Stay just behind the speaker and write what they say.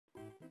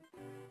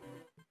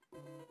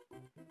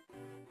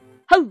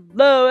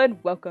Hello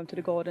and welcome to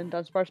the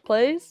TheGoldenDunsparce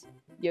Plays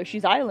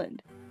Yoshi's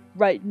Island.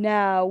 Right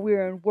now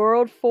we're in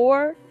World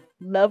 4,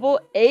 Level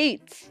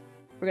 8.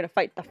 We're gonna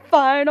fight the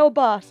final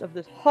boss of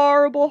this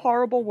horrible,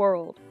 horrible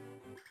world.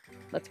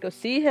 Let's go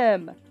see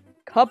him.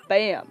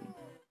 Kabam!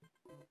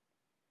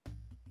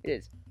 It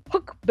is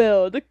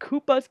Hookbill, the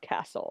Koopa's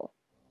castle.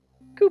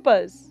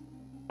 Koopas,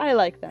 I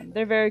like them.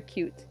 They're very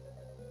cute.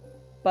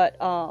 But,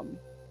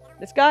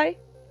 this guy,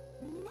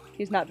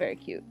 he's not very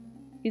cute.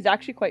 He's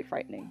actually quite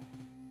frightening.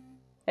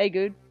 Hey,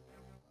 dude.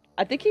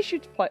 I think he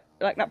shoots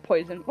not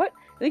poison. What?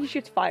 I think he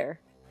shoots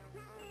fire.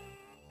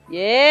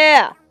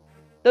 Yeah!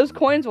 Those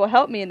coins will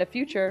help me in the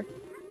future.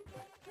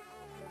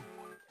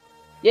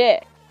 Yeah!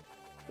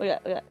 Look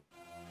at that, look at that.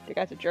 The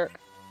guy's a jerk.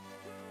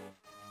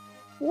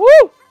 Woo!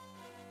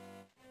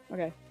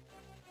 Okay.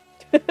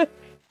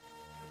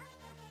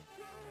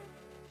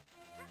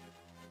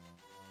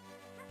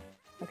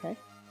 Okay.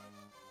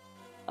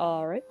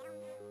 Alright.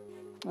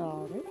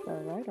 Alright,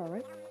 alright,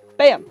 alright.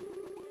 Bam!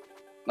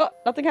 Oh,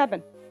 nothing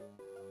happened.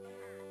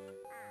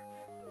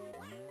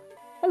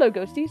 Hello,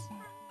 ghosties.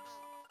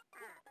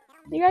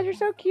 You guys are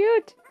so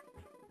cute.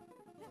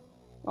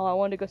 Oh, I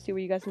wanted to go see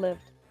where you guys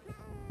lived.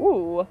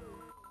 Ooh.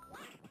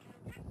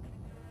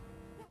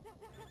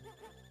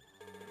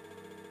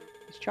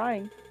 He's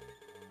trying.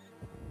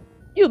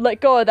 You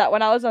let go of that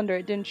when I was under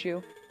it, didn't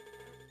you?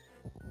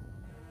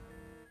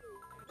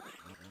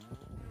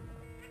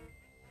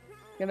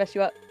 Gonna mess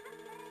you up.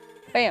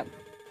 Bam.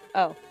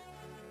 Oh.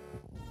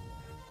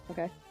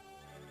 Okay.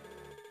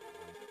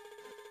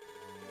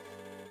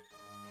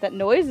 That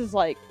noise is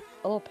like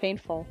a little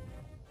painful.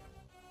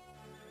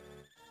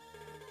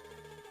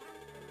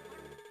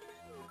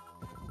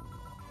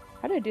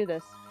 How do I do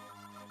this?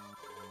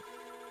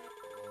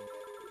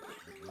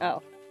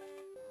 Oh.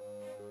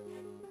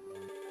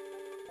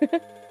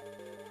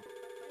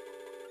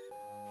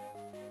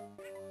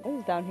 What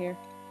is down here?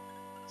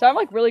 So I'm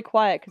like really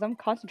quiet because I'm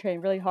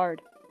concentrating really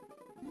hard.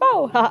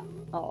 Oh! Ha!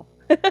 Oh.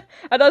 I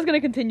thought I was gonna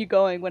continue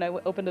going when I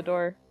opened the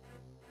door.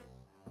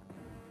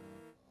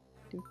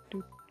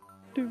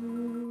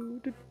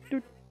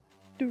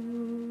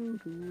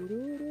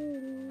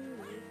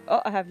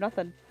 Oh, I have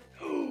nothing.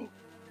 Oh,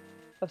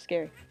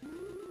 scary.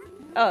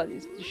 Oh,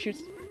 these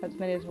shoots as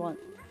many as one.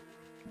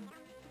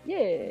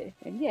 Yeah,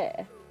 and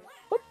yeah.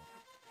 Whoop.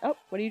 Oh,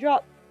 what do you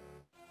drop?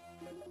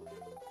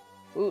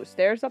 Ooh,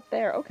 stairs up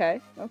there.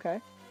 Okay, okay.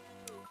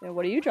 And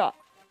what do you drop?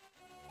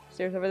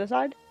 Stairs over the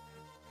side?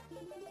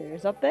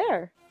 Stairs up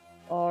there.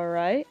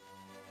 Alright.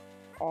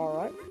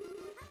 Alright.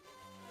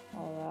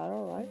 Alright,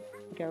 alright.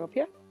 Okay, up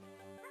here.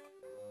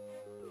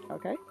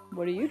 Okay.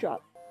 What do you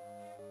drop?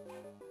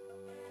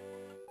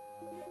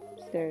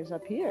 Stairs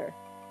up here.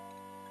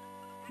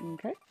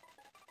 Okay.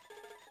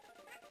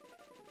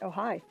 Oh,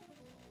 hi.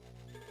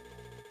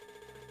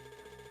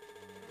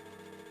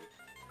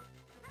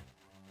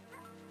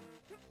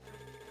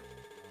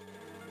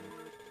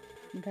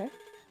 Okay.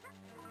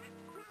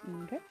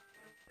 Okay.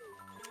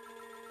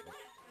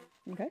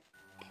 Okay.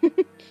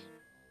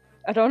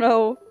 I don't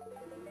know.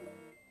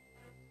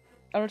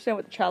 I don't understand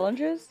what the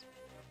challenge is.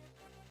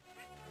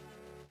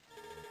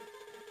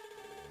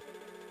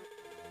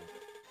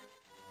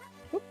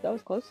 Oop, that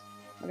was close.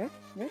 Okay,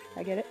 okay,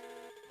 I get it.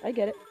 I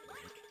get it.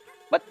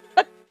 What?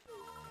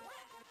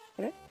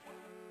 Okay.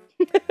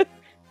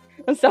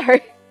 I'm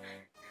sorry.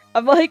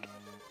 I'm like,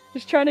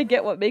 just trying to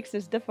get what makes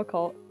this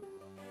difficult.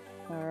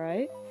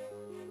 Alright.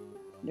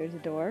 There's a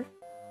door.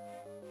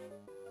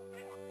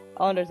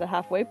 Oh, and there's a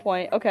halfway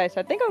point. Okay,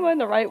 so I think I'm going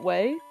the right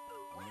way.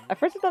 At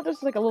first I thought this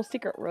was like a little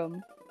secret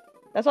room.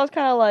 That's why I was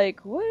kind of like,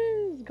 what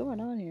is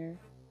going on here?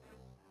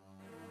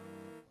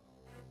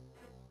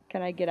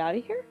 Can I get out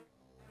of here?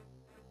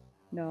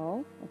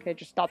 No. Okay, it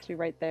just stops me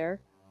right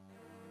there.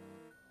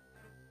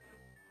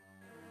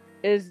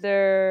 Is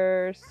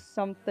there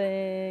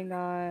something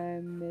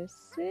I'm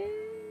missing?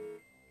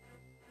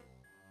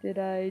 Did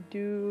I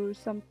do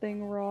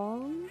something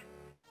wrong?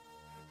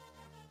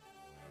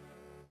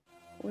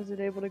 Was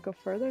it able to go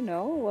further?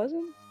 No, it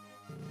wasn't.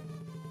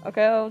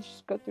 Okay, I'll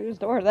just go through this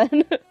door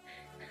then.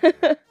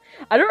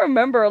 I don't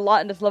remember a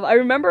lot in this level. I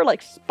remember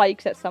like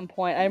spikes at some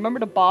point. I remember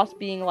the boss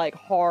being like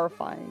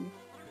horrifying.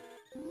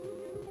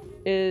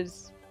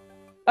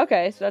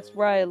 Okay, so that's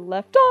where I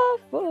left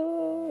off.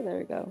 Oh, there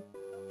we go.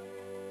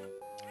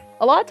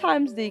 A lot of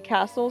times the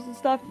castles and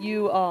stuff,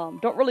 you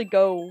don't really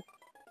go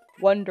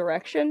one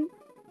direction.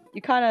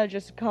 You kind of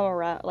just come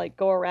around, like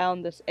go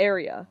around this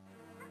area.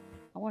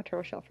 I want a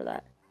turtle shell for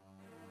that.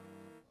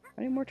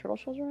 Any more turtle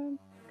shells around?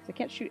 Because I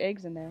can't shoot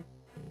eggs in there.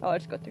 Oh, I'll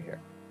just go through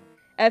here.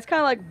 And it's kind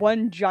of like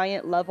one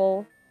giant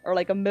level, or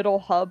like a middle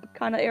hub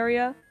kind of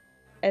area.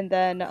 And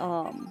then,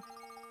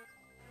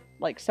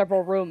 like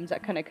several rooms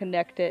that kind of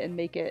connect it and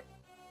make it.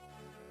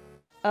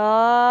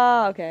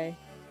 Ah, okay.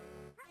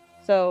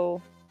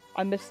 So,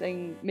 I'm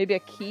missing maybe a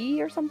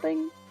key or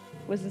something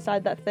was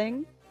inside that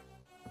thing.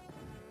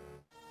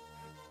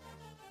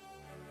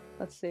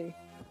 Let's see.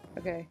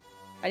 Okay.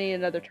 I need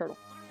another turtle.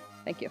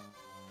 Thank you.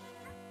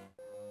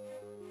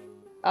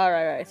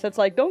 Alright, so it's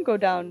like, don't go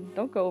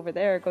over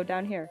there, go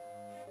down here.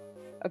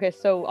 Okay,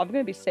 so I'm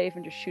gonna be safe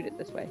and just shoot it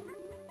this way.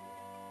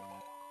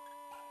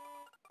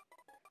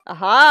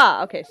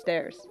 Aha! Okay,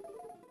 stairs.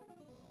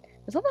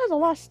 This level has a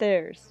lot of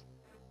stairs.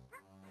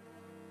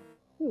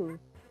 Ooh.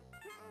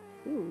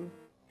 Ooh.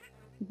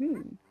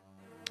 Hmm.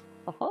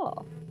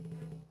 Aha.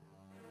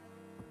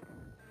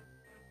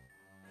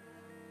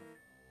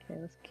 Okay,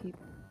 let's keep...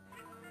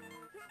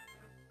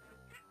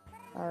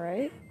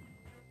 Alright.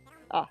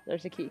 Ah,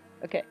 there's a key.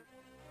 Okay.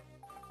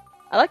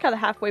 I like how the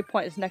halfway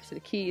point is next to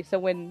the key, so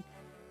when...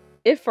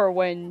 If or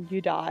when you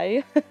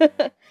die,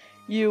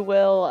 you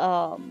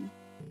will,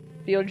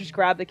 be able to just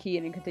grab the key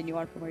and then continue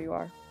on from where you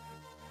are.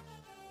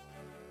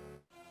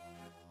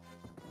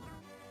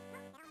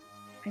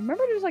 I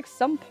remember there's like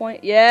some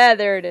point... Yeah,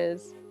 there it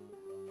is.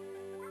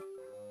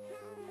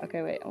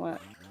 Okay, wait, I wanna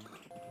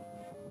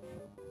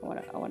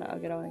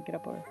get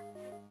up over.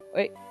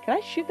 Wait, can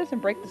I shoot this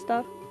and break the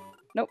stuff?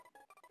 Nope.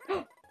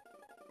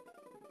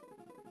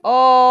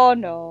 Oh,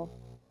 no.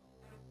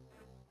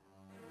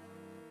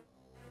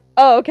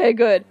 Oh, okay,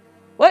 good.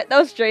 What? That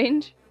was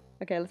strange.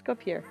 Okay, let's go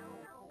up here.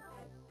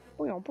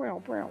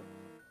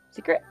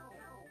 Secret?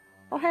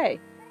 Oh, hey.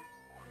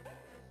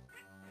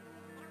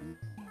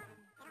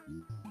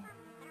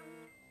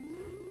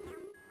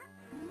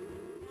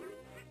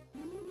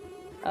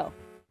 Oh.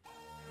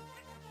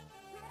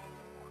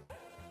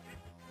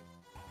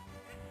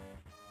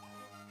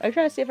 Are you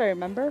trying to see if I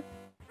remember?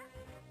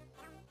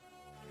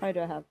 How many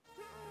do I have?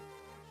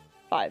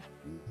 5.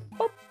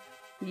 Boop.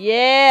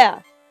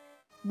 Yeah!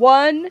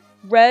 1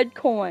 red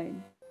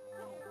coin.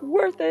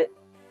 Worth it.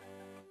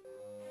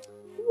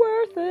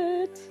 Worth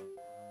it.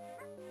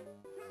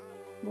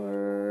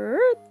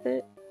 Worth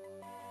it.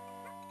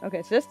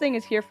 Okay, so this thing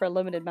is here for a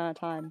limited amount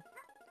of time.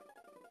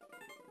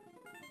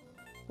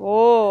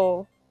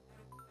 Whoa.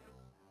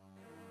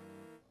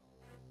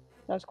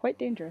 That was quite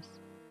dangerous.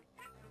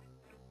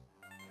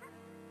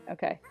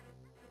 Okay.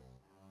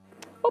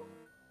 Boop.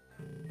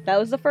 That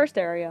was the first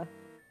area.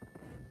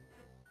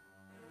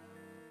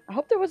 I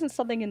hope there wasn't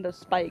something in those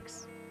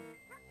spikes.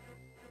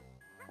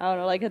 I don't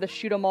know, like I had to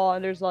shoot them all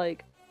and there's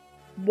like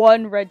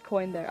 1 red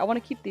coin there. I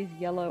want to keep these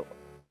yellow.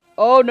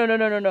 Oh, no, no,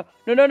 no, no, no.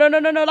 No, no, no, no,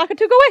 no, no.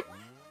 Lakatu, go away.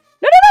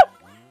 No, no, no.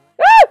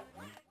 Ah!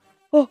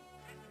 Oh.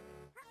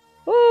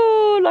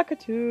 Oh,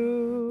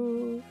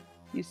 Lakatu.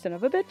 You son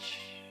of a bitch.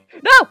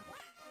 No!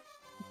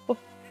 Oh,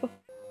 oh.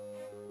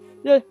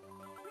 Yeah.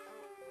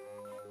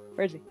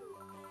 Where is he?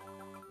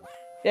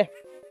 Yeah.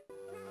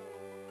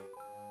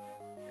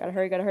 Gotta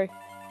hurry, gotta hurry.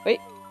 Wait,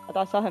 I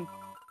thought I saw him.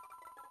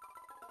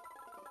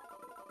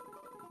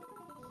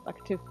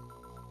 Laka 2.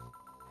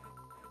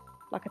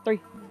 Laka 3.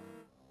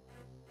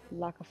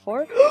 Laka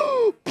 4.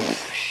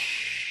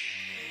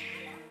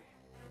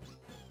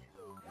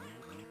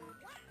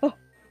 Oh.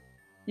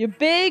 You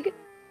big,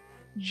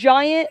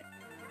 giant,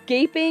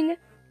 gaping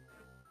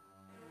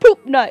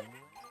poop nut.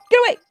 Get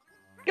away!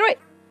 Get away!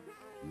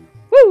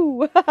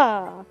 Woo!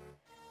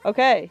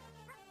 Okay.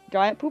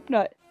 Giant poop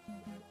nut.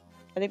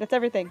 I think that's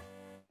everything.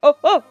 Oh,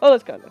 oh, oh,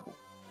 let's go.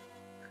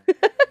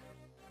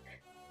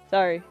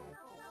 Sorry.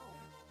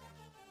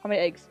 How many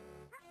eggs?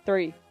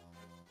 3.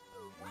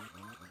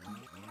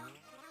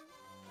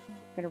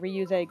 I'm gonna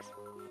reuse eggs.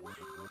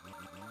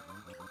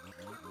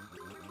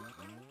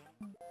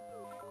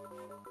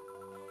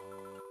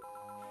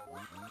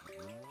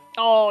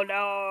 Oh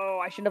no!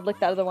 I shouldn't have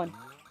licked that other one.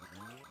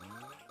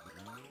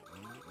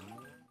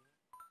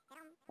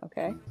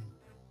 Okay.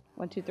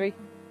 1, 2, 3,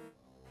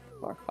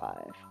 4, 5.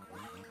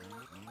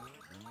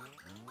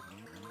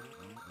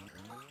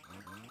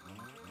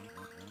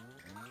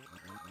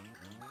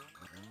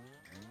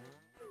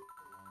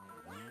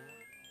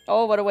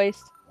 Oh, what a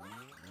waste.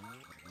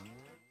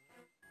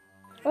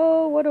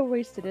 Oh, what a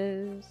waste it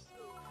is.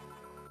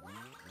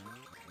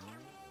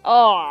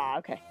 Oh,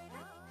 okay.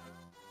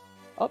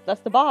 Oh,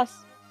 that's the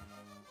boss.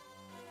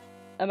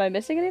 Am I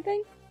missing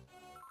anything?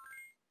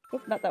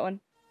 Oop, not that one.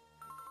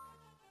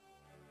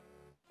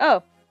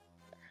 Oh.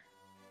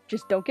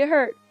 Just don't get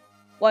hurt.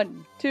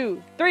 1,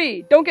 2,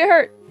 3. Don't get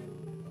hurt.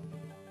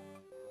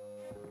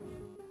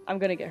 I'm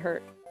gonna get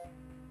hurt.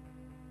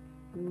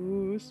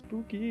 Ooh,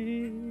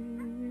 spooky.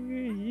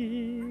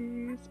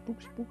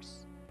 Spooks,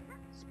 spooks.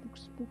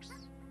 Spooks, spooks.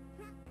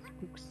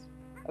 Spooks.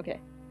 Okay.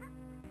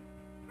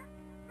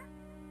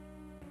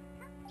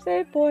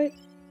 Save point.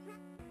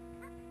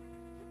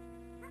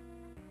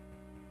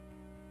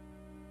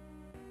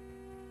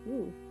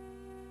 Ooh.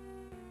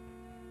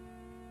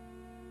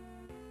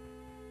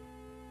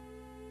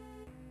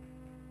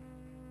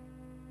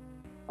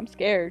 I'm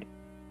scared.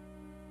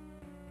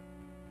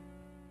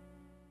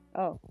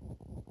 Oh.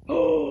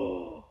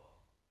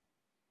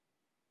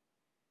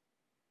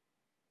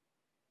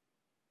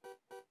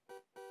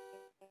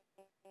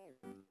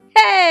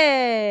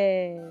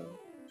 Hey!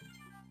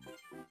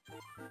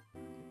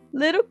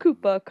 Little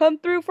Koopa, come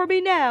through for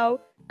me now.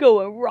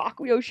 Go and rock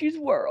Yoshi's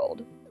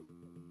world.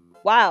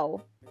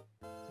 Wow.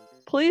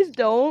 Please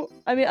don't.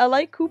 I mean, I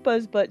like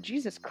Koopas, but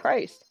Jesus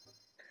Christ.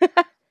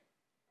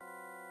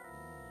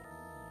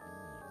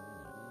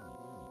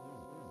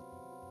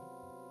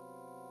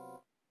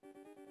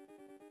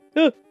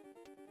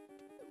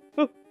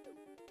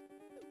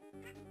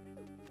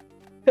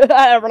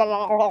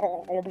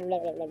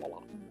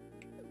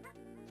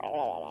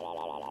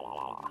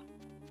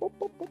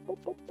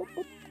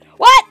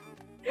 What?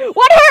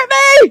 What hurt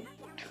me?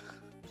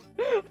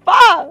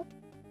 Fuck!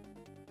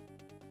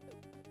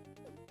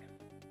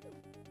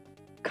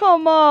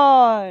 Come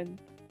on!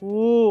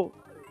 Ooh.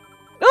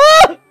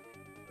 Ah!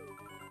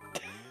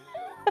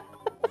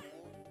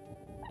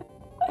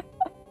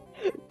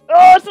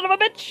 Oh, son of a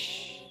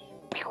bitch!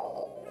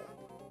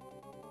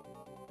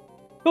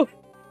 Oh.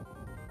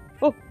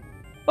 Oh.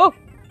 Oh.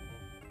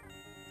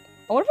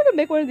 I wonder if I could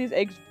make one of these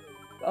eggs.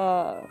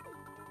 No.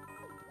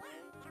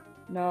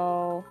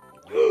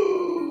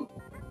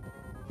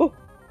 Oh.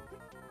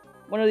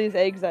 One of these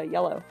eggs,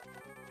 yellow.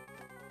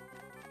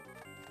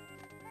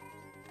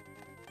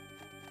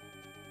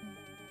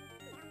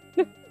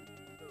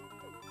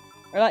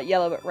 Or not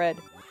yellow, but red.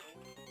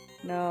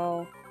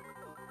 No.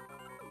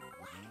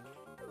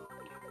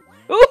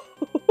 Ooh.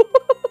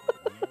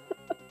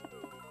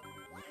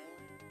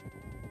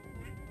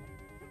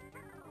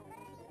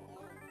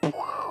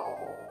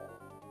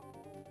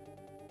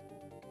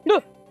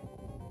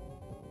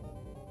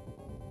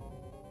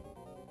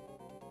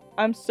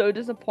 I'm so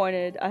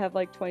disappointed. I have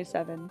like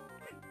 27.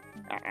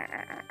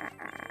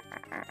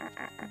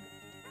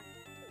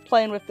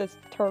 Playing with this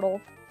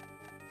turtle.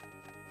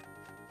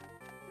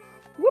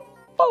 Whoop,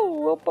 oh,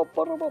 whoop, whoop,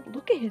 whoop, whoop.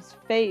 Look at his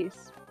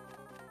face.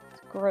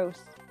 It's gross.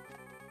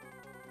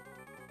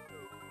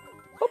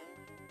 Whoop.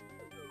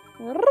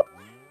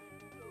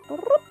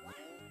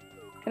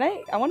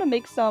 Can I want to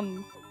make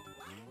some.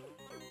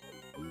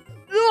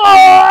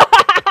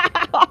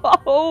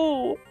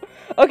 Oh!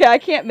 Okay, I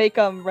can't make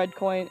red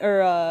coin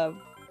or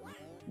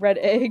red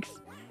eggs.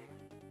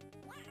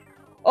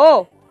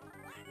 Oh.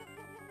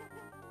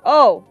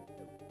 Oh.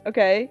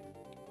 Okay.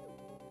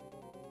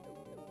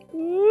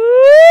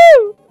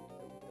 Woo!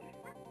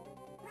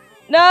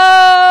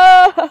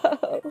 No!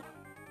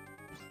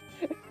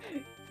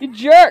 You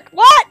jerk!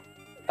 What?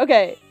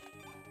 Okay.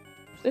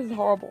 This is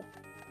horrible.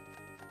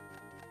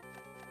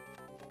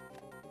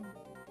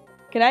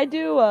 Can I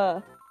do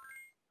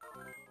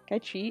can I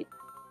cheat?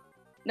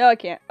 No, I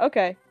can't.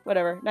 Okay,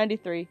 whatever.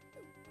 93.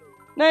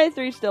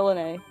 93 still an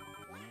A.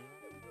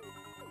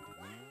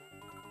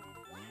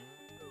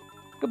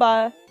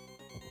 Goodbye.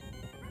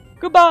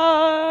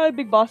 Goodbye,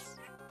 big boss.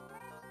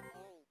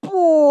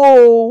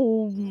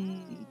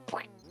 Boom.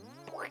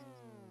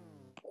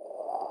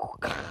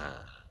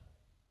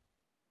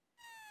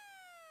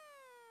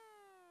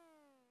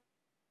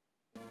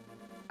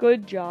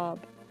 Good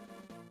job.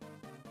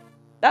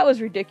 That was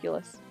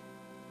ridiculous.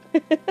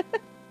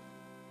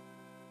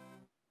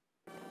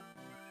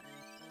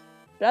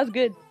 That was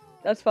good.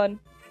 That's fun.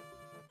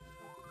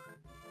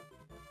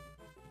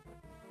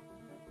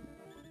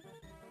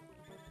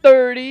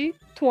 $30,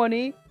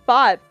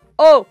 $25.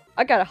 Oh,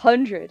 I got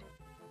 100.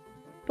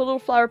 Put little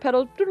flower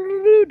petals.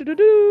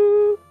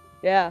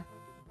 Yeah.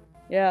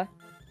 Yeah.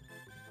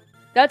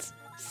 That's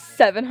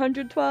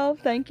 712.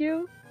 Thank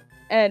you.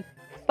 And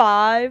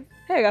 5.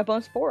 Hey, I got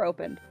bonus 4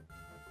 opened.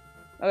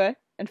 Okay.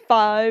 And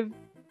 5.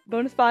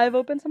 Bonus 5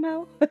 open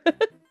somehow.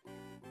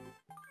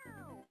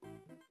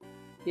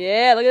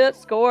 Yeah, look at that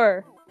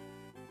score.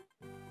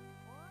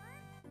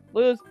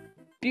 Look at those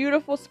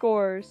beautiful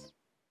scores.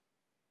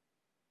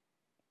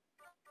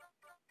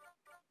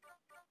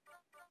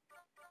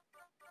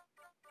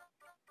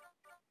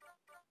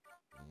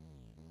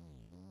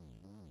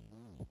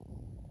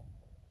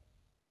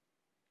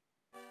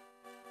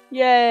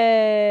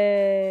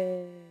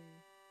 Yay!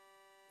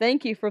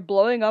 Thank you for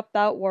blowing up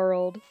that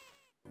world.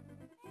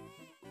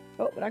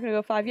 Oh, we're not gonna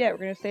go 5 yet. We're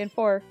gonna stay in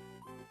 4.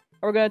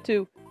 Or we're gonna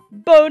do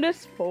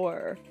bonus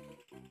 4.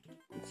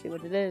 Let's see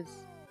what it is.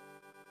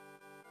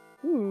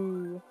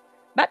 Ooh.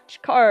 Match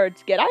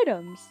cards. Get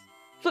items.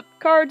 Flip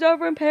cards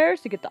over in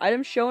pairs to get the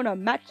items shown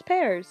on matched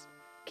pairs.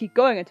 Keep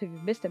going until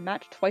you've missed a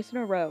match twice in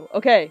a row.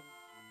 Okay.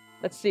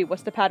 Let's see.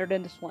 What's the pattern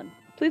in this one?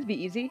 Please be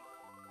easy.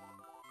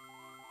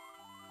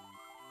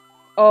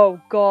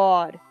 Oh,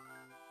 God.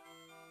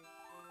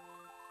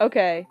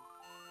 Okay.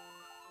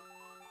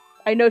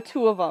 I know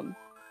 2 of them.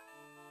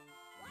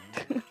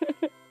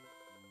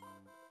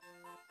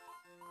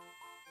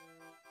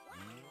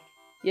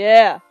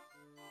 Yeah.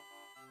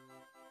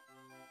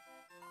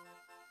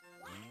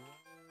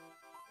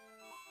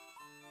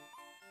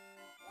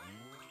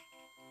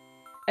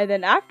 And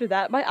then after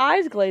that, my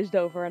eyes glazed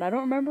over and I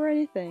don't remember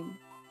anything.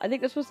 I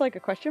think this was like a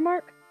question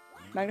mark?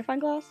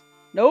 Magnifying glass?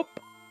 Nope.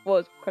 Well,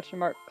 it's question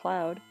mark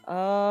cloud.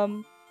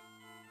 Was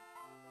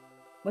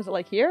it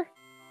like here?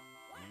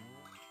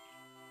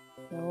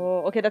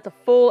 Oh, okay, that's a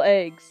full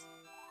eggs.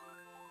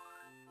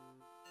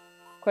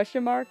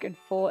 Question mark and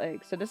full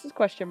eggs. So this is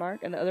question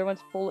mark and the other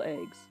one's full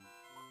eggs.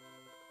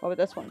 What about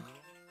this one?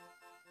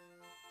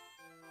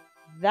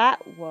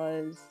 That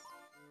was...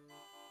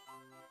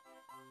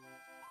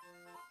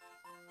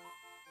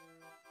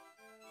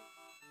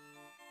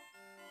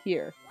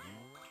 here.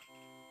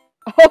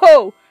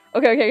 Oh!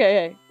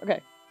 Okay.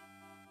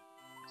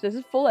 So this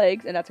is full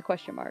eggs, and that's a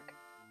question mark.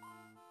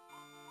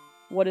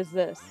 What is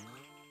this?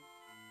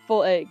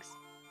 Full eggs.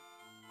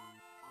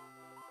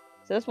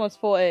 So this one's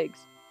full eggs.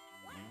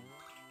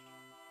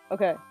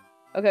 Okay.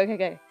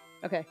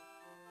 Okay.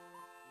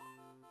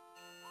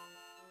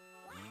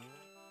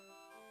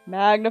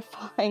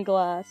 Magnifying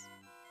glass.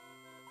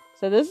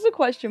 So this is a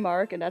question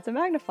mark, and that's a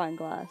magnifying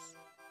glass.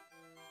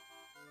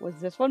 Was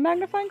this one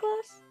magnifying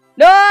glass?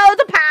 No,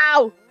 it's a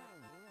pow!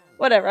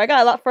 Whatever, I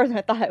got a lot further than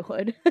I thought I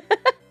would.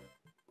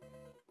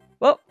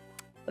 Well,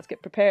 let's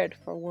get prepared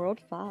for World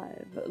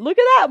 5. Look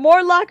at that!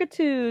 More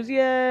Lakitus!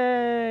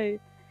 Yay!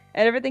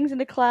 And everything's in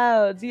the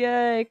clouds.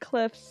 Yay!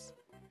 Cliffs.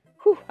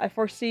 Whew, I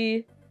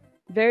foresee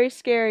very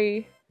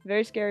scary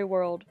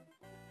world.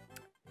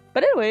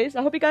 But anyways,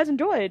 I hope you guys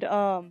enjoyed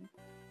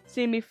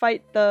seeing me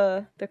fight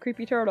the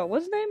creepy turtle.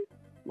 What's his name?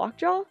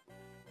 Lockjaw?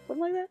 Something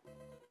like that?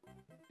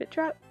 Bit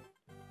trap?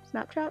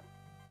 Snap trap?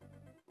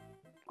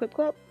 Clip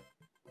clop?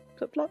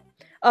 Flip flop?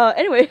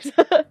 Anyways,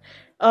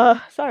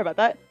 sorry about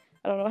that.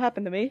 I don't know what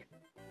happened to me.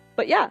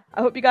 But yeah,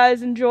 I hope you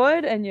guys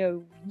enjoyed and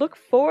you look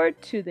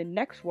forward to the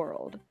next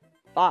World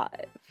 5.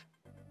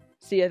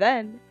 See you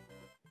then.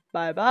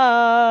 Bye bye.